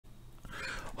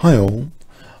Hi all,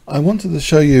 I wanted to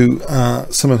show you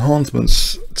some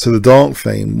enhancements to the dark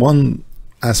theme. One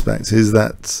aspect is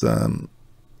that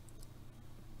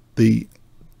the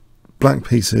black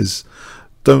pieces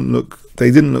didn't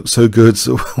look so good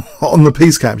on the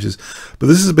piece captures, but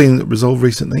this has been resolved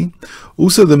recently.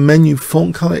 Also, the menu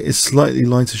font color is slightly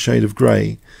lighter shade of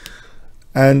grey,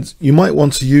 and you might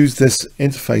want to use this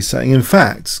interface setting. In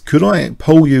fact, could I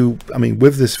poll you,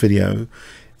 with this video,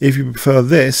 if you prefer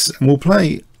this, and we'll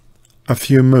play a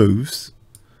few moves.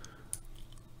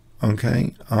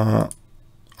 Okay,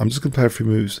 I'm just going to play a few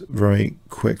moves very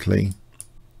quickly.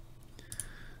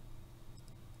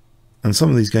 And some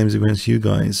of these games are against you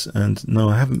guys, and no,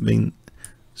 I haven't been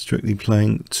strictly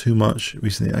playing too much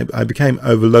recently. I became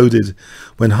overloaded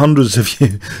when hundreds of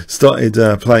you started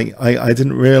playing. I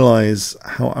didn't realize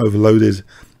how overloaded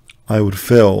I would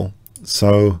feel,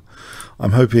 so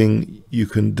I'm hoping you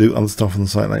can do other stuff on the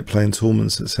site like playing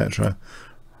tournaments, etc.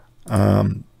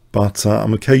 But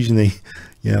I'm occasionally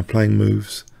playing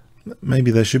moves.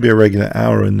 Maybe there should be a regular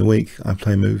hour in the week I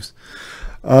play moves.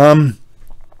 But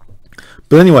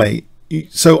anyway,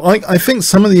 so I think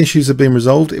some of the issues have been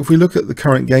resolved. If we look at the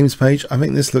current games page, I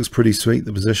think this looks pretty sweet,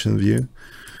 the position view.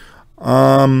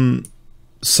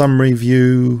 Summary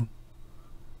view.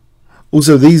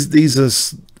 Also, these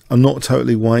are not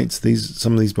totally white.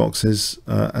 Some of these boxes,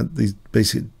 these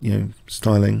basic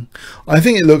styling. I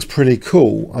think it looks pretty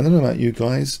cool. I don't know about you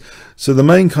guys. So the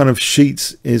main kind of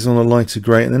sheet is on a lighter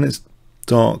grey, and then it's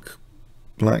dark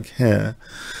black hair.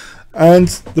 And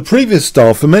the previous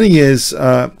style, for many years,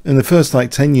 in the first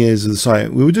 10 years of the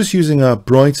site, we were just using a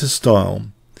brighter style,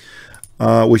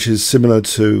 which is similar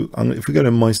to, if we go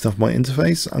to my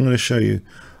interface, I'm going to show you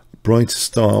brighter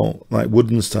style, like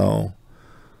wooden style.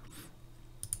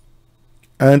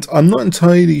 And I'm not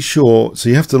entirely sure, so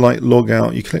you have to log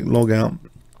out, you click log out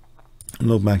and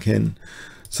log back in.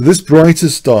 So this brighter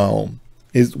style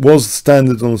was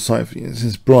standard on the site.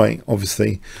 It's bright,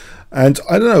 obviously. And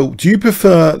I don't know, do you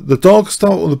prefer the dark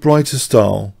style or the brighter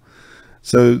style?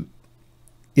 So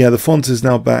yeah, the font is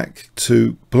now back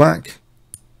to black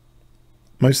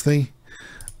mostly.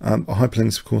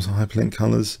 Hyperlinks, of course, are hyperlink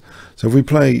colors. So if we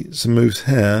play some moves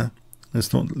here,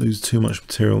 let's not lose too much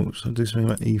material. So I'll do something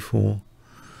about E4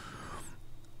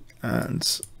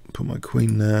 and put my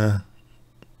queen there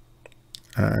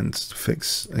and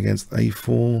fix against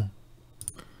A4.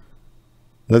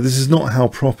 Now, this is not how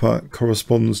proper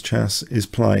correspondence chess is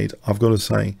played, I've got to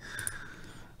say.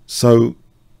 So,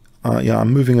 yeah,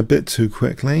 I'm moving a bit too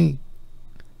quickly.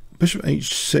 Bishop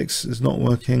H6 is not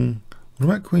working. What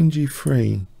about Queen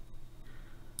G3?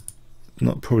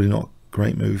 Probably not a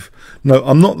great move. No,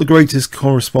 I'm not the greatest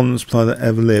correspondence player that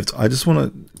ever lived. I just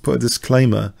want to put a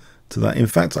disclaimer to that. In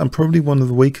fact, I'm probably one of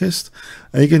the weakest.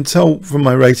 And you can tell from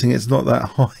my rating it's not that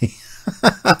high.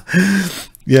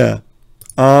 Yeah.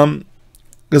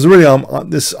 Because really,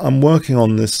 I'm working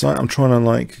on this site. I'm trying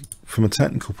to from a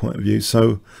technical point of view.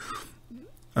 So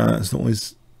it's not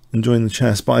always enjoying the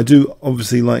chess, but I do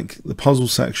obviously like the puzzle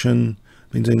section.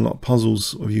 Been doing a lot of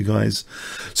puzzles with you guys.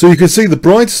 So you can see the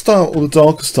brighter style or the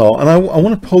darker style. And I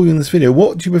want to poll you in this video.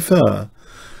 What do you prefer?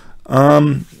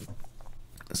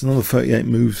 There's another 38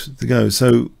 moves to go.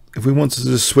 So if we want to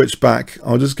just switch back,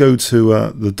 I'll just go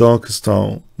to the darker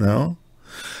style now.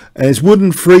 And it's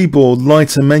wooden freeboard,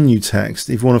 lighter menu text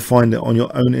if you want to find it on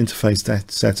your own interface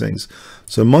settings.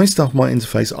 So my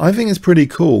interface, I think it's pretty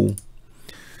cool.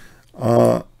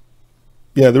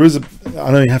 Yeah, there is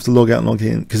I know you have to log out and log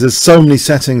in because there's so many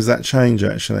settings that change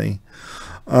actually.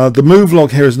 The move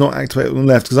log here is not activated on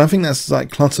the left because I think that's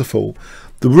clutterful.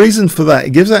 The reason for that,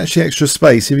 it gives actually extra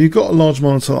space. If you've got a large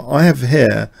monitor, I have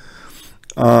here,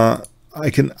 I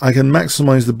can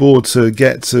maximize the board to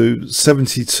get to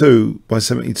 72 by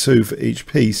 72 for each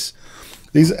piece.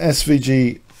 These are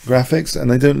SVG graphics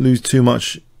and they don't lose too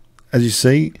much, as you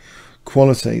see,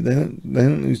 quality. They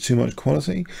don't lose too much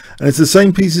quality. And it's the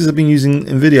same pieces I've been using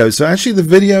in videos. So actually the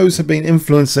videos have been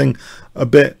influencing a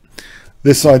bit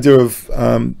this idea of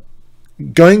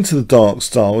going to the dark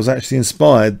style was actually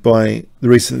inspired by the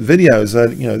recent videos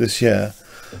this year.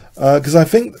 Because I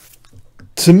think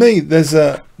to me, there's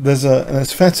an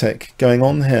aesthetic going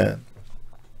on here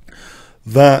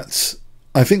that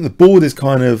I think the board is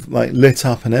kind of lit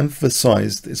up and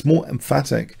emphasized. It's more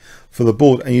emphatic for the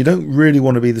board, and you don't really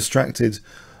want to be distracted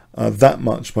that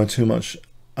much by too much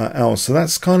else. So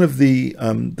that's kind of the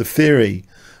theory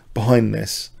behind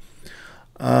this.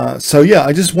 So yeah,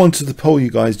 I just wanted to poll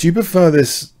you guys. Do you prefer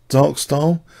this dark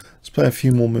style? Let's play a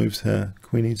few more moves here.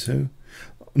 Queen E2,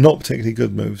 not particularly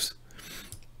good moves.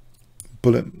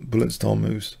 Bullet style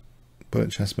moves,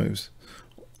 bullet chess moves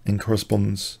in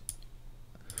correspondence.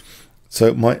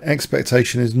 So my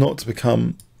expectation is not to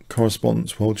become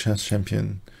correspondence world chess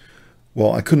champion.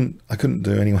 Well, I couldn't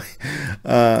do anyway.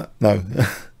 No.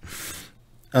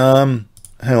 Hang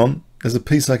on. There's a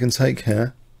piece I can take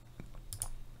here.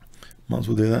 Might as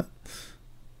well do that.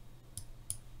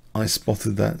 I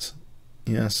spotted that.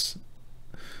 Yes.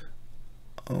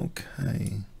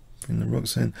 Okay. Bring the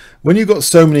rooks in. When you've got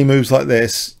so many moves like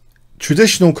this,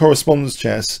 traditional correspondence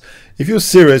chess, if you're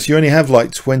serious, you only have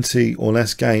like 20 or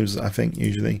less games, I think,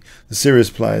 usually, the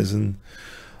serious players, and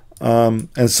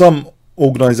some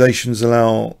organizations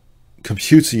allow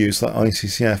computer use like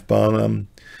ICCF, but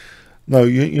no,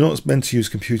 you're not meant to use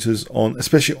computers on,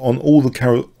 especially on all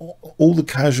the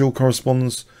casual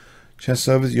correspondence chess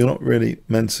servers. You're not really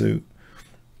meant to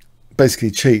basically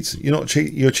cheat. You're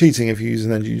cheating if you use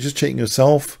an engine. You're just cheating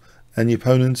yourself and your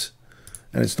opponent,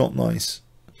 and it's not nice.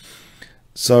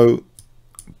 So,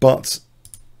 but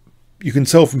you can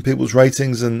tell from people's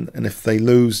ratings, and if they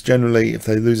lose, generally, if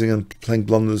they're losing and playing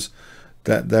blunders,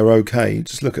 that they're okay.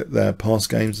 Just look at their past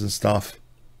games and stuff.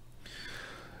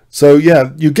 So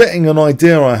yeah, you're getting an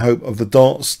idea, I hope, of the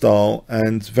dart style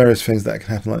and various things that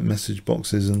can happen, like message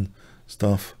boxes and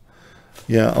stuff.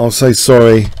 Yeah, I'll say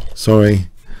sorry.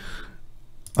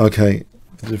 Okay,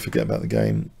 I did forget about the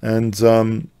game. And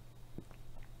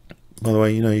by the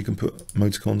way, you know, you can put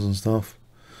emoticons and stuff.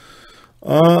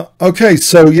 Okay,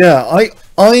 so yeah,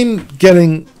 I'm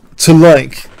getting to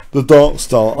like the dart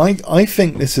style. I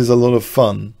think this is a lot of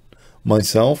fun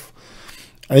myself.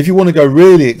 And if you want to go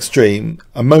really extreme,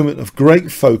 a moment of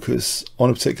great focus on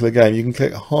a particular game, you can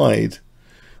click hide.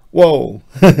 Whoa.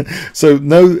 So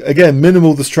no, again,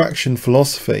 minimal distraction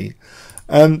philosophy.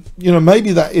 And, you know,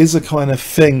 maybe that is a kind of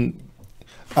thing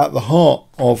at the heart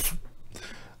of,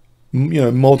 you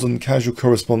know, modern casual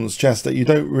correspondence chess, that you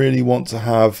don't really want to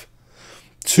have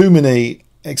too many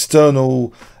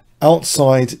external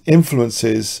outside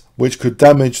influences which could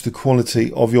damage the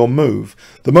quality of your move.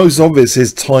 The most obvious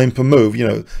is time per move. You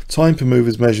know, time per move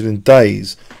is measured in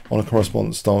days on a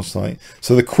correspondence style site.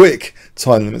 So the quick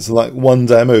time limits are like 1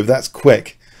 day a move. That's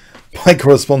quick by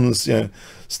correspondence, you know,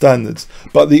 standards.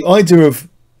 But the idea of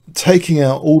taking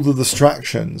out all the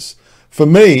distractions, for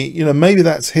me, you know, maybe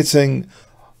that's hitting,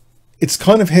 it's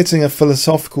kind of hitting a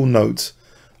philosophical note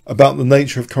about the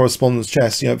nature of correspondence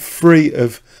chess, you know, free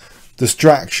of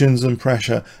distractions and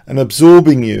pressure, and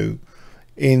absorbing you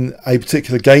in a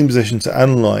particular game position to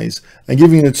analyze, and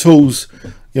giving you the tools,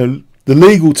 you know, the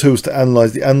legal tools to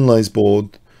analyze the analyze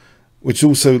board, which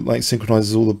also like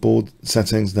synchronizes all the board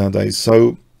settings nowadays.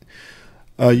 So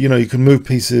you know, you can move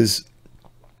pieces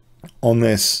on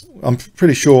this. I'm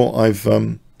pretty sure I've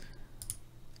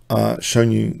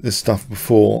shown you this stuff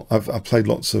before. I've played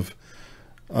lots of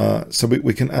so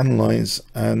we can analyze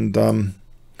and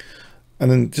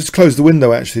then just close the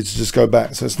window actually to just go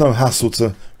back, so it's no hassle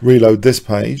to reload this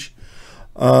page.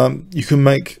 You can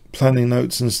make planning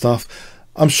notes and stuff.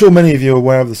 I'm sure many of you are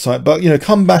aware of the site, but you know,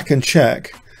 come back and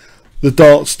check the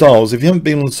dart styles. If you haven't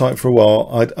been on the site for a while,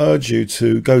 I'd urge you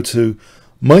to go to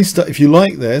my stuff. If you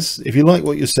like this, if you like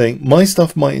what you're seeing, my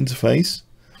stuff, my interface,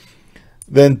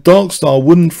 then dark style,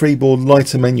 wooden freeboard,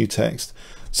 lighter menu text.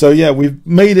 So yeah, we've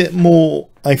made it more,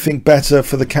 I think, better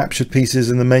for the captured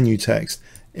pieces in the menu text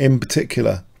in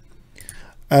particular.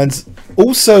 And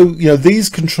also, you know, these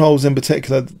controls in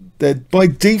particular, they're by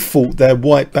default they're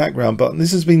white background, but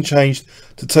this has been changed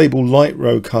to table light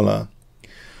row color.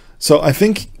 So I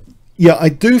think, yeah, I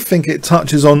do think it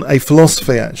touches on a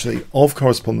philosophy actually of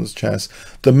correspondence chess,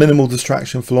 the minimal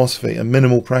distraction philosophy and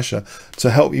minimal pressure, to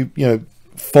help you, you know,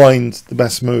 find the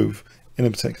best move in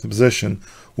a particular position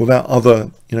without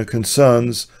other, you know,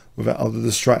 concerns, without other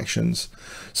distractions.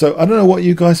 So I don't know what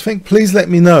you guys think. Please let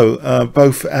me know,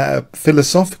 both at a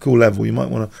philosophical level. You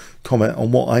might want to comment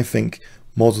on what I think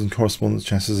modern correspondence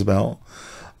chess is about.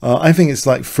 I think it's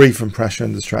like free from pressure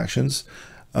and distractions.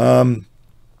 And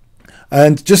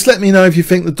just let me know if you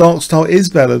think the dark style is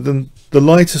better than the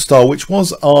lighter style, which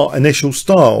was our initial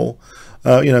style,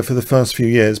 you know, for the first few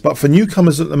years. But for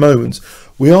newcomers at the moment,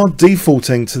 we are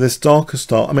defaulting to this darker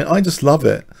style. I mean, I just love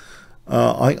it.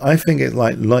 I think it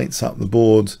like lights up the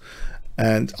board,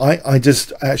 and I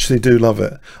just actually do love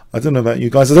it. I don't know about you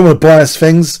guys. I don't want to bias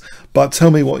things, but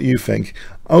tell me what you think.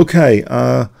 Okay,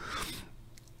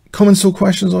 comments or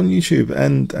questions on YouTube,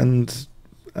 and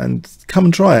come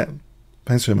and try it.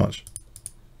 Thanks very much.